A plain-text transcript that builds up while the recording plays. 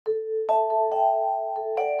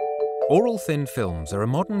Oral thin films are a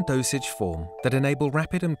modern dosage form that enable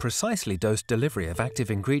rapid and precisely dosed delivery of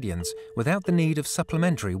active ingredients without the need of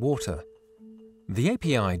supplementary water. The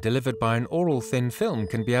API delivered by an oral thin film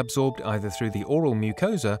can be absorbed either through the oral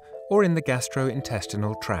mucosa or in the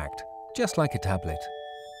gastrointestinal tract, just like a tablet.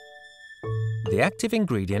 The active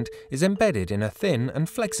ingredient is embedded in a thin and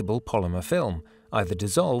flexible polymer film, either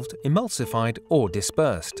dissolved, emulsified, or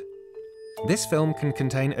dispersed. This film can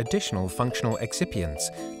contain additional functional excipients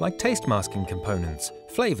like taste-masking components,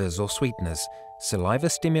 flavors or sweeteners,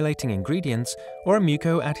 saliva-stimulating ingredients, or a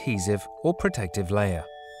muco-adhesive or protective layer.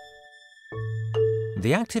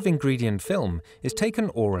 The active ingredient film is taken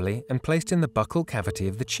orally and placed in the buccal cavity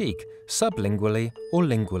of the cheek, sublingually or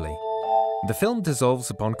lingually. The film dissolves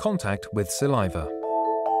upon contact with saliva.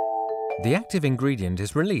 The active ingredient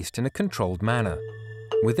is released in a controlled manner,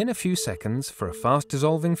 within a few seconds for a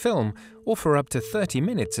fast-dissolving film, or for up to 30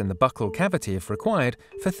 minutes in the buccal cavity if required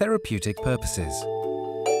for therapeutic purposes.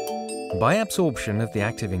 By absorption of the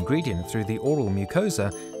active ingredient through the oral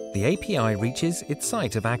mucosa, the API reaches its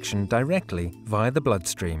site of action directly via the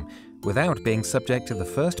bloodstream, without being subject to the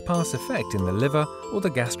first-pass effect in the liver or the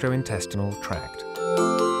gastrointestinal tract.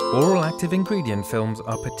 Oral active ingredient films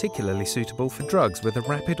are particularly suitable for drugs with a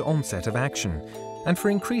rapid onset of action, and for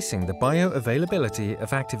increasing the bioavailability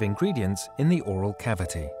of active ingredients in the oral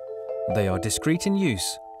cavity. They are discreet in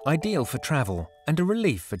use, ideal for travel, and a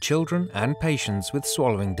relief for children and patients with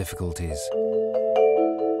swallowing difficulties.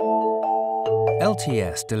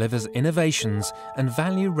 LTS delivers innovations and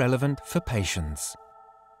value relevant for patients.